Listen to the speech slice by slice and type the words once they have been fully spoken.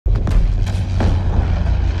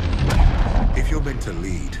To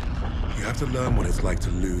lead, you have to learn what it's like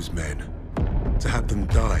to lose men. To have them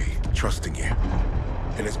die trusting you.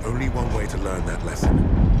 And there's only one way to learn that lesson.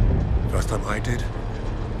 First time I did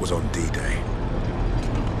was on D-Day.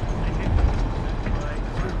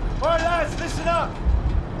 All right, lads, listen up.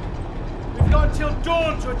 We've got until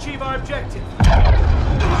dawn to achieve our objective.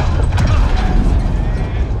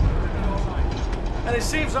 And it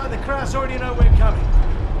seems like the Kraus already know we're coming.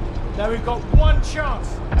 Now we've got one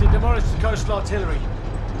chance to demolish the coastal artillery.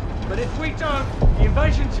 But if we don't, the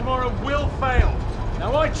invasion tomorrow will fail.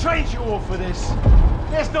 Now I trained you all for this.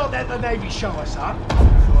 Let's not let the Navy show us up.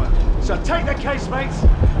 So take the casemates,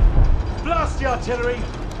 blast the artillery,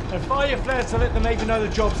 and fire your flares to let the Navy know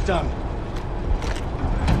the job's done.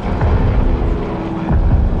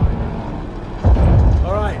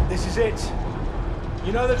 All right, this is it.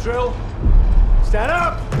 You know the drill. Stand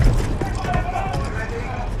up!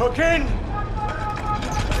 Hook in!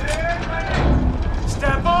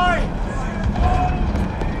 Stand by!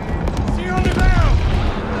 See you on the ground!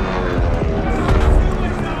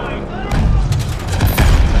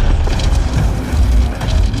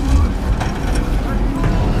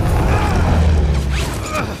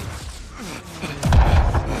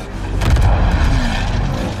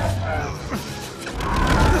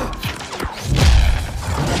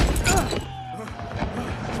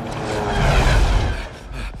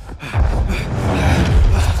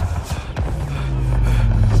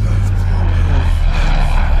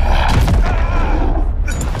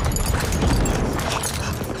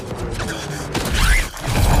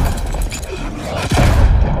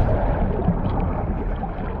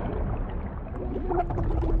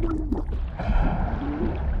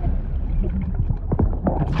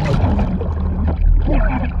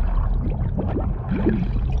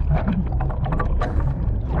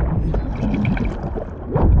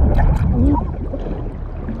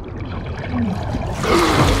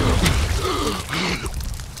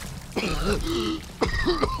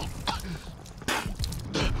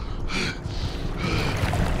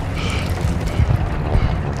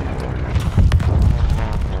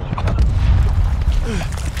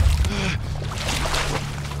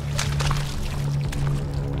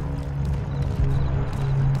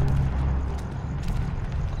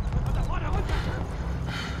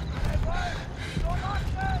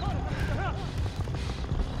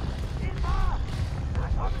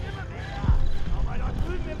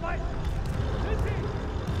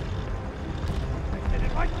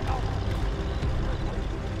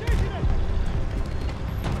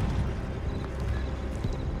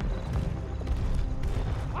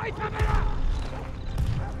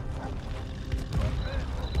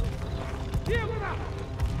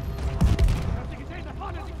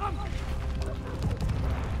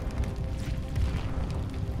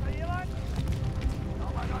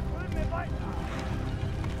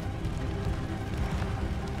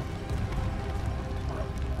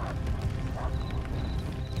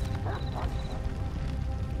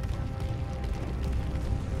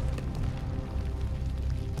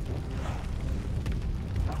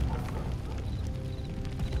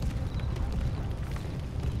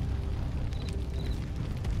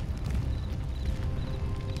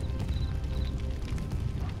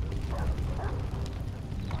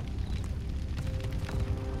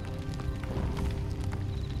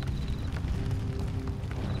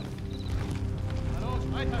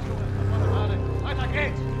 Weiter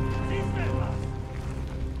geht's! Siehst du was?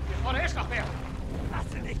 Hier vorne ist noch mehr!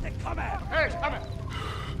 Lass ihn nicht entkommen! Hey, ich komme!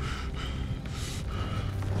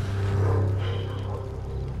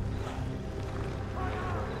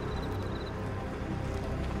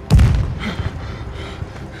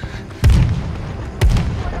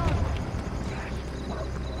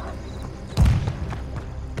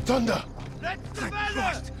 Thunder! Letzte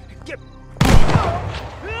Welle! Gib!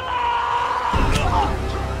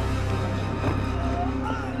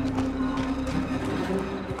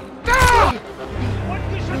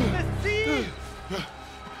 Ungeschütztes Ziel!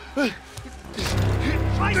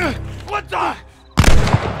 Scheiße! Runter!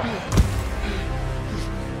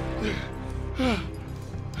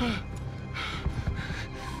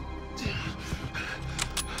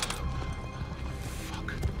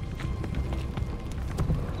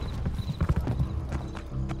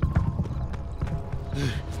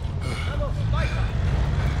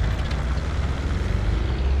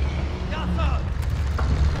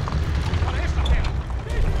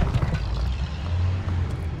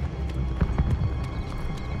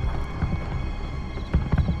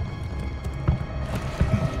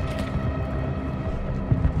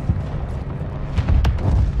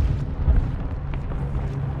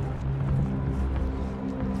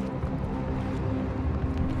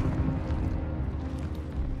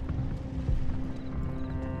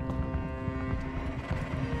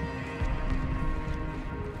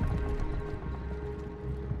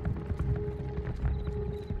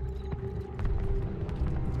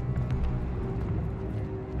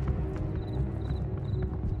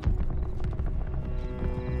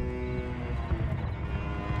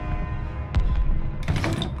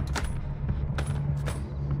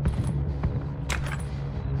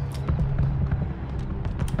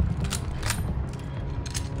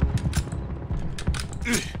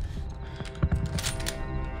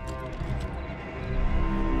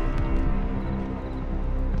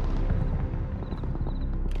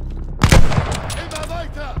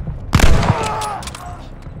 weiter!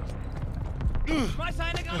 Schmeiß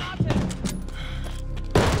eine Granate!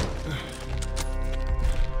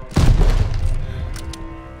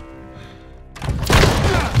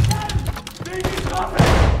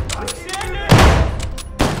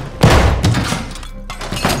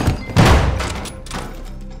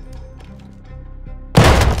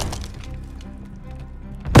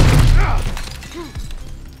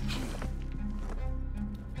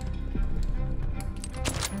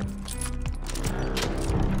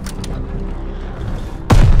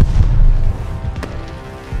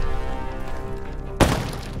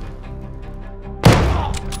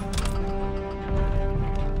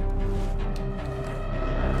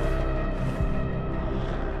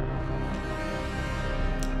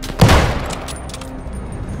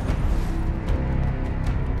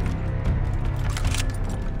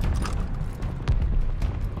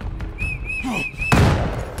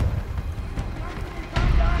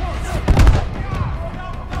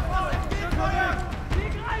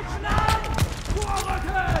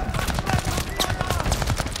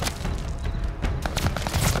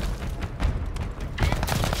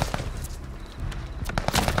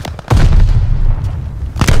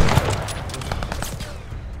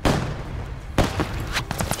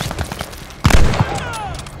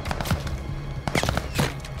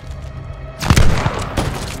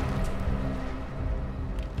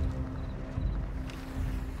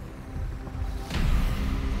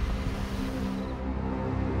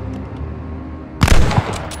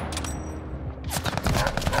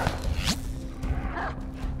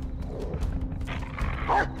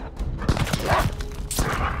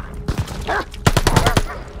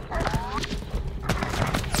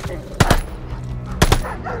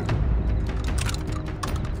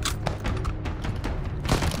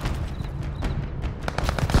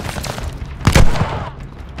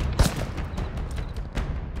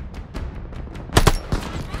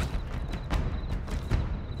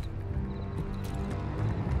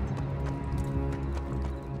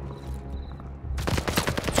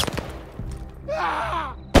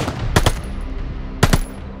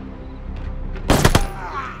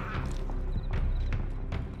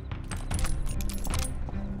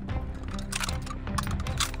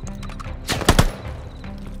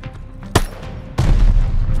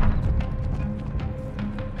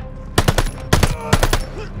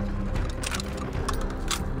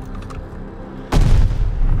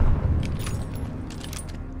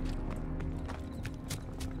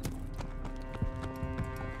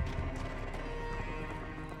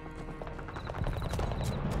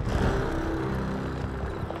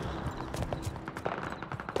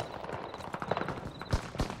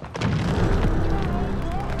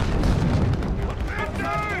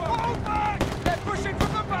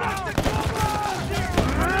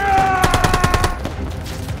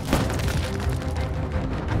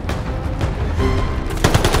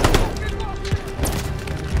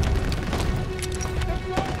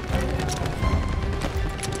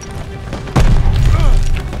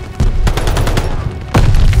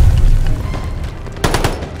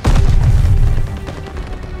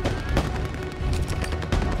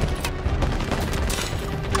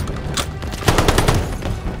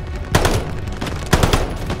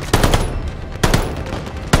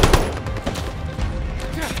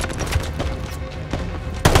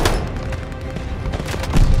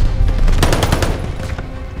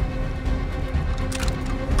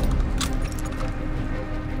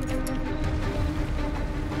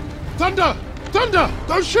 Thunder! Thunder!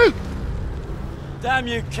 Don't shoot! Damn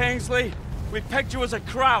you, Kingsley. We pegged you as a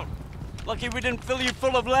kraut. Lucky we didn't fill you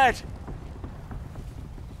full of lead.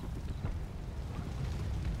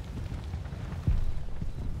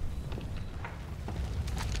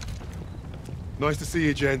 Nice to see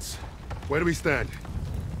you, gents. Where do we stand?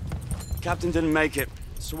 Captain didn't make it,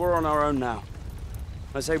 so we're on our own now.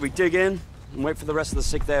 I say we dig in and wait for the rest of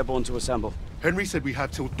the 6th Airborne to assemble. Henry said we have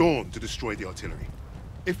till dawn to destroy the artillery.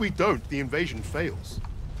 If we don't, the invasion fails.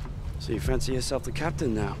 So you fancy yourself the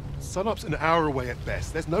captain now? Sunup's an hour away at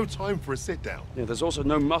best. There's no time for a sit-down. Yeah, there's also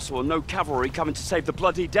no muscle and no cavalry coming to save the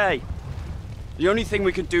bloody day. The only thing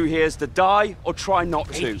we can do here is to die or try not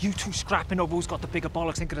to. Hey, you two scrapping over who's got the bigger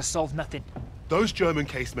bollocks ain't gonna solve nothing. Those German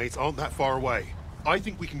casemates aren't that far away. I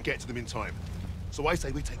think we can get to them in time. So I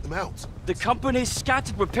say we take them out. The company's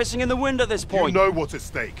scattered. We're pissing in the wind at this point. You know what's at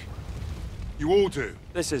stake. You all do.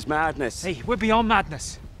 This is madness. Hey, we're beyond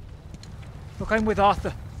madness. Look, I'm with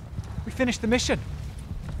Arthur. We finished the mission.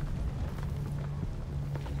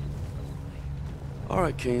 All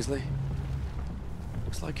right, Kingsley.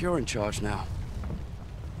 Looks like you're in charge now.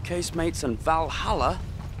 Casemates and Valhalla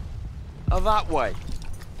are that way.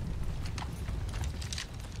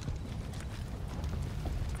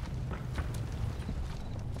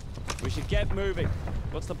 should get moving.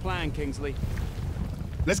 What's the plan, Kingsley?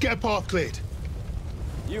 Let's get a path cleared.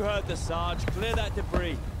 You heard the Sarge. Clear that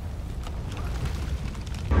debris.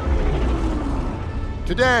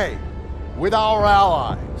 Today, with our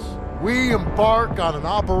allies, we embark on an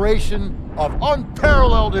operation of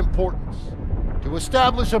unparalleled importance to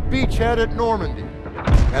establish a beachhead at Normandy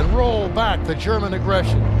and roll back the German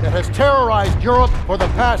aggression that has terrorized Europe for the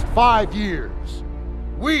past 5 years.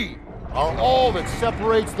 We are all that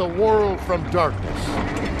separates the world from darkness.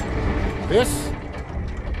 This,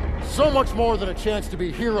 so much more than a chance to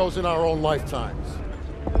be heroes in our own lifetimes.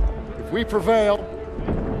 If we prevail,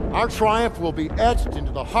 our triumph will be etched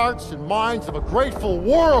into the hearts and minds of a grateful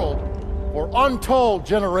world for untold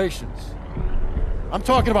generations. I'm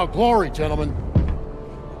talking about glory, gentlemen.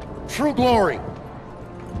 True glory.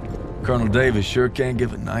 Colonel Davis sure can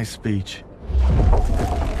give a nice speech.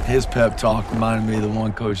 His pep talk reminded me of the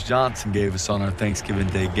one Coach Johnson gave us on our Thanksgiving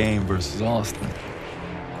Day game versus Austin.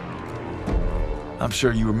 I'm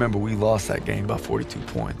sure you remember we lost that game by 42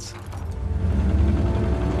 points.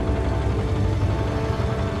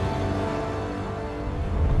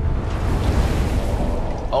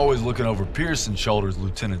 Always looking over Pearson's shoulders,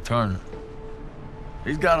 Lieutenant Turner.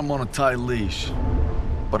 He's got him on a tight leash.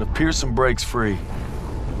 But if Pearson breaks free,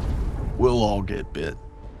 we'll all get bit.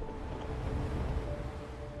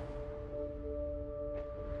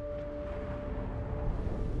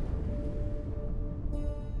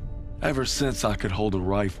 Ever since I could hold a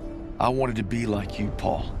rifle, I wanted to be like you,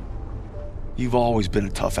 Paul. You've always been a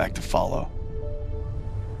tough act to follow.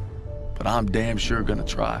 But I'm damn sure gonna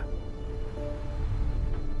try.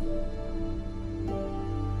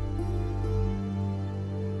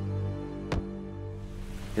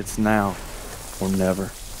 It's now or never.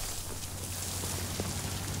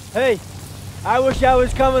 Hey, I wish I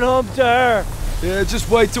was coming home to her. Yeah, just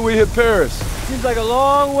wait till we hit Paris. Seems like a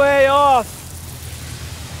long way off.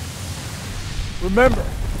 Remember,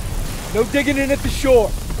 no digging in at the shore.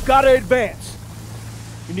 You've got to advance.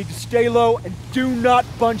 You need to stay low and do not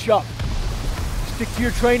bunch up. Stick to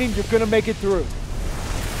your training, you're gonna make it through.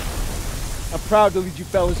 I'm proud to lead you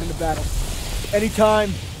fellas into battle.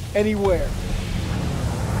 Anytime, anywhere.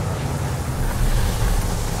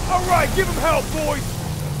 All right, give him hell, boys!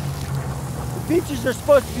 The beaches are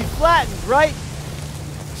supposed to be flattened, right?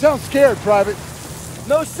 Sound scared, Private.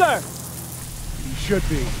 No, sir. You should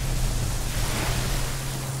be.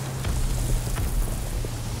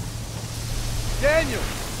 Daniel,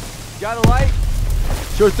 got a light?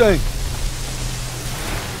 Sure thing.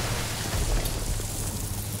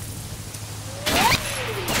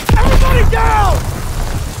 Everybody down!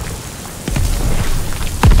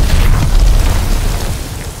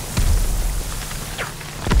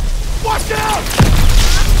 Watch out!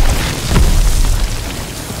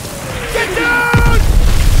 Get down!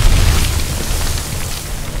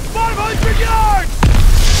 500 yards!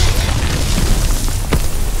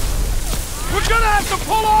 We're gonna have to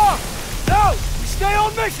pull off! No! We stay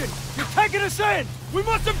on mission! You're taking us in! We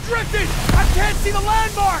must have drifted! I can't see the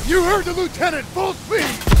landmark! You heard the lieutenant! Full speed!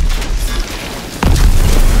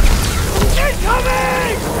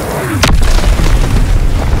 Incoming!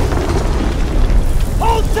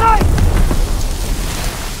 Hold tight!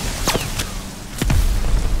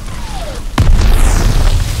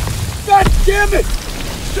 God damn it!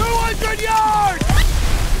 200 yards!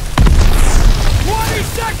 20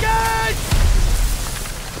 seconds!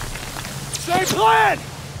 Same plan!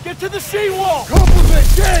 Get to the seawall! Compliment!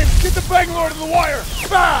 James, get the Bangalore to the wire!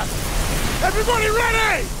 Fast! Everybody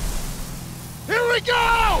ready! Here we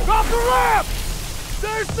go! Drop the ramp!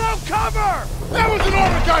 There's no cover! That was an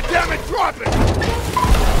order, goddammit! Drop it!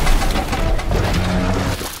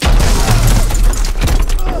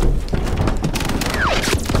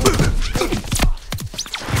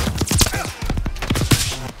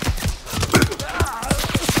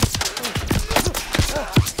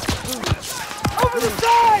 Over the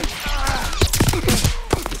side!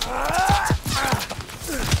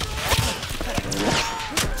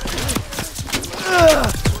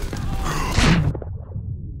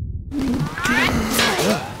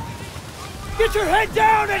 Get your head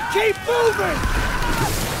down and keep moving!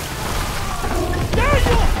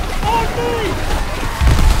 Daniel! On me!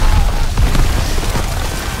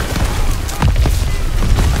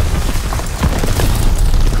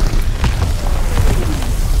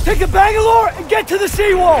 Take the Bangalore and get to the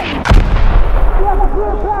seawall! We have a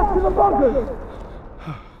clear path to the bunkers!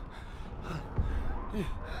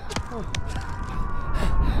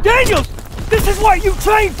 Daniels! This is what you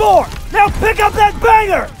trained for! Now pick up that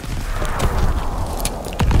banger!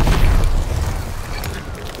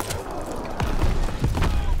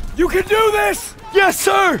 You can do this! Yes,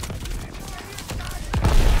 sir!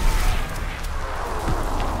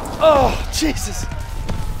 Oh, Jesus!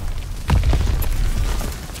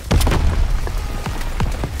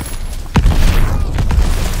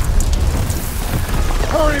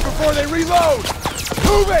 Hurry before they reload!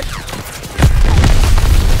 Move it!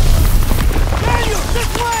 Daniel,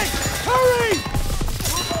 this way! Hurry!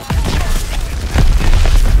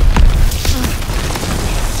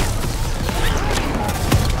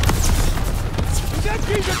 These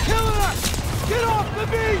MPs are killing us! Get off the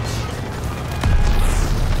beach!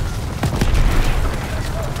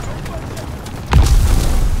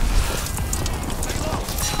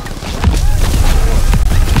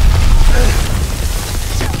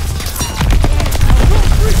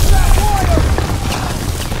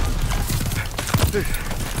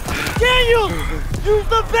 Daniel! Use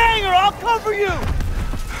the banger! I'll cover you!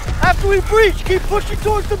 After we breach, keep pushing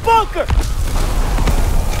towards the bunker!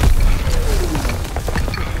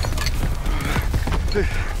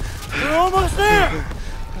 We're almost there!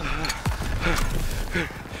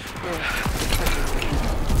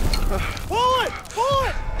 Pull it! Pull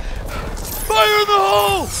it! Fire in the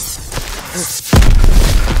hole!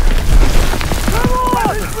 Come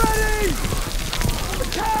on! It's ready!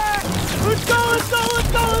 Attack! Let's go! Let's go! Let's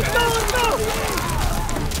go! Let's go! Let's go!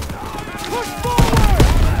 Push forward!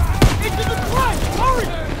 Into the flank! Hurry!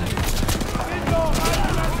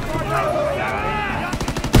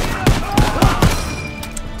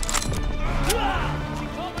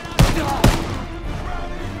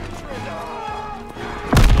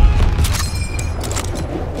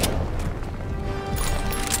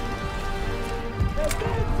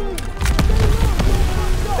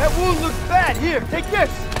 That wound looks bad. Here, take this.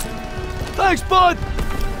 Thanks, bud.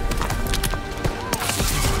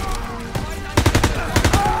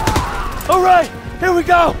 All right, here we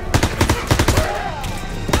go.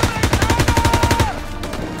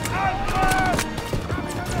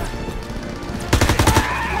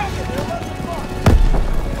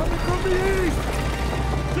 Coming from the east.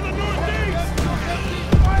 To the northeast.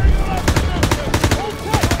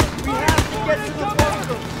 We have to get to the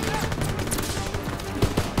bunker.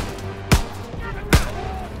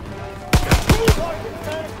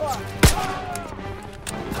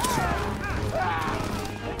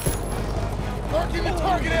 Marking the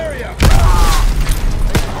target area!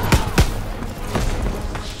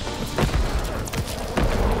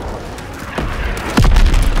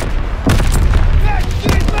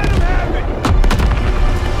 Let him have it!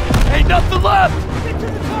 Ain't nothing left! Get to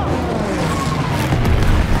the top!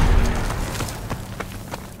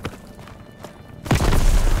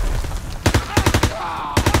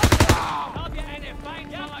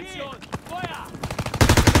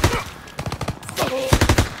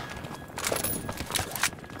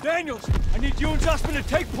 Daniels, I need you and Zussman to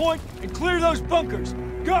take point and clear those bunkers.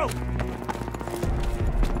 Go!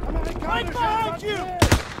 Right behind you!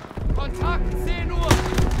 Kontakt 10 Uhr.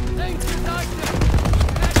 Links Seite.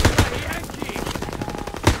 Yankee.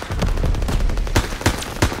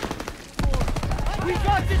 We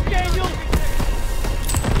got this, Daniel!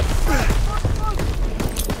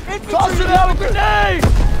 Toss it out a grenade!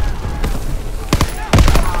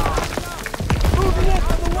 Moving in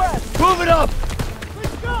from the west! Move it up!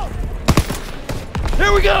 Let's go!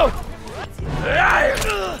 Here we go!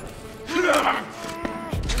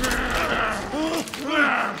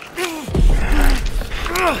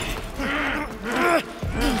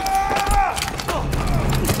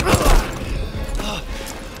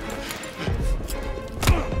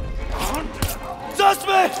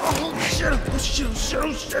 Suspect! Oh shit, oh shit, oh shit,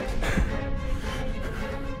 oh shit!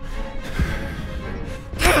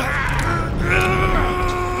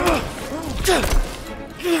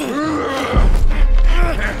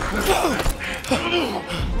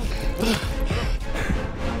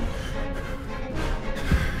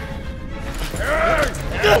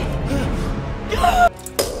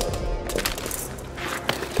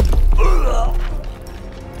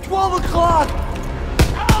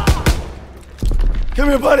 Come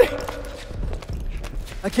here, buddy.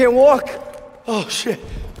 I can't walk. Oh, shit.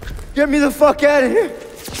 Get me the fuck out of here.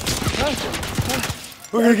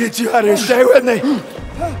 We're gonna get you out of here. Stay with me.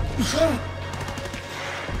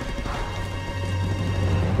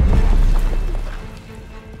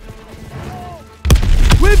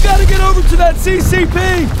 We've got to get over to that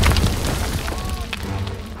CCP.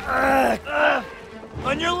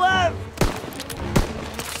 On your left.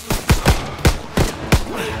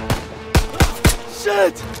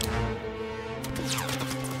 Shit!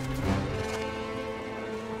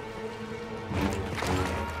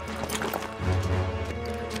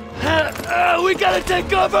 We gotta take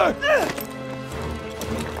cover!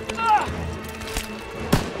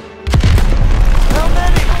 How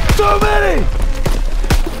many? So many!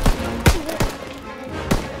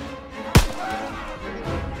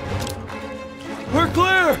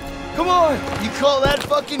 Come on! You call that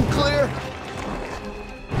fucking clear?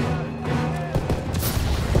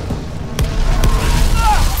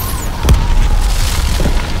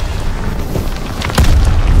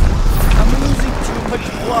 I'm losing too much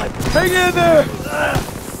blood. Hang in there!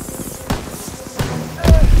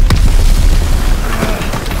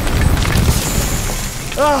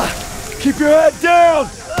 Keep your head down!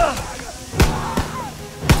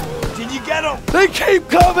 Did you get him? They keep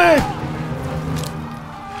coming!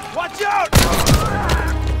 Watch out!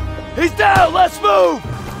 He's down! Let's move!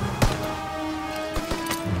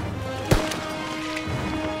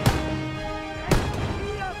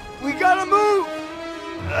 We gotta move!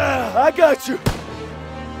 I got you!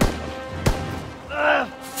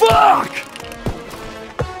 Fuck!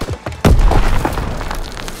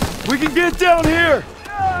 We can get down here!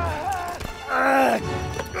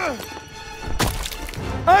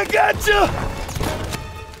 I got you!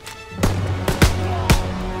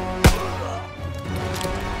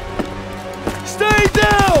 Stay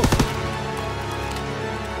down!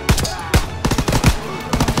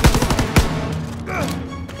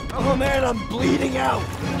 Oh man, I'm bleeding out.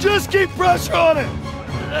 Just keep pressure on it!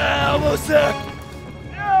 Almost there!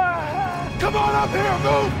 Come on up here,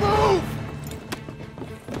 move, move!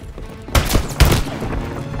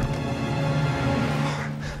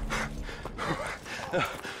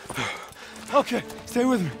 Okay, stay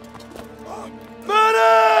with me.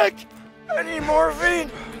 Medic! I need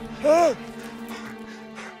morphine.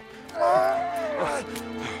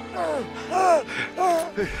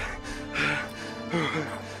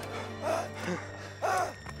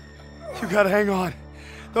 You gotta hang on.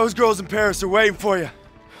 Those girls in Paris are waiting for you.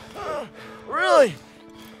 Really?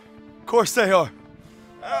 Of course they are.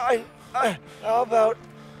 How about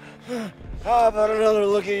another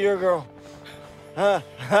look at your girl?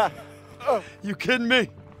 You kidding me?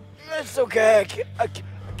 It's okay. I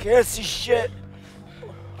can't see shit.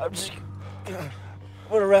 I'm just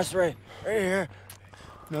gonna rest right here.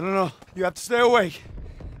 No. You have to stay awake.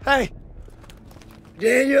 Hey,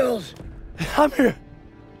 Daniels, I'm here.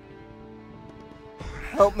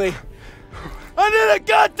 help me. I need a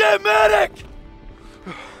goddamn medic!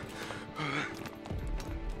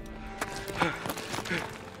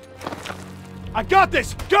 I got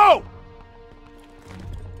this! Go!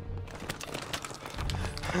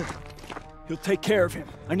 He'll take care of him.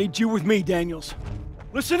 I need you with me, Daniels.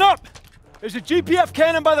 Listen up! There's a GPF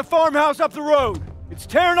cannon by the farmhouse up the road. It's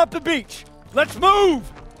tearing up the beach. Let's move!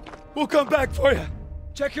 We'll come back for you.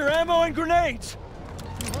 Check your ammo and grenades.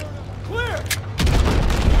 Clear!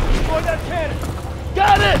 Deploy that cannon.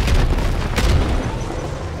 Got it!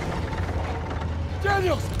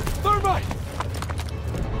 Daniels! Thermite!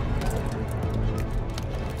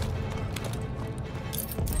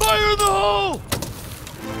 Fire in the hole!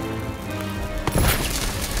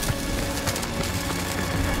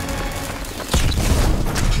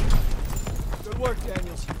 Good work,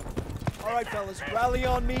 Daniels. All right, fellas, rally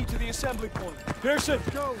on me to the assembly point. Pearson,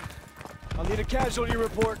 go! I'll need a casualty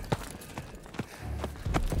report.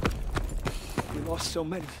 We lost so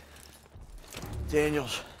many.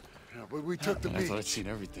 Daniels. Yeah, but we took the beach. I thought I'd seen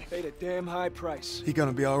everything. Paid a damn high price. He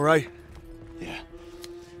gonna be all right? Yeah.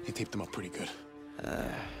 He taped them up pretty good.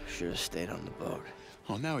 Should have stayed on the boat.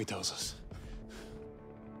 Oh, now he tells us.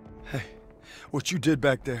 Hey, what you did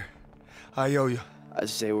back there, I owe you. I'd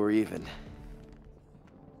say we're even.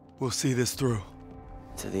 We'll see this through.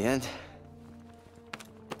 To the end?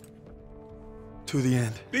 To the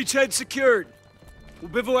end. Beachhead secured.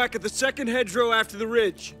 We'll bivouac at the second hedgerow after the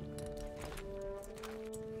ridge.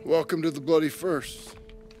 Welcome to the Bloody First.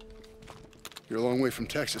 You're a long way from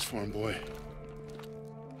Texas, farm boy.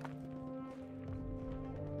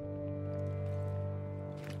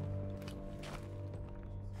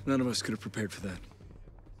 None of us could have prepared for that.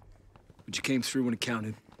 But you came through when it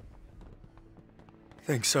counted.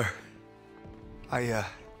 Thanks, sir.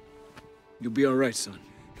 You'll be all right, son.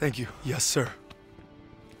 Thank you. Yes, sir.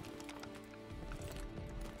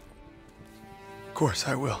 Of course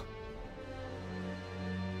I will.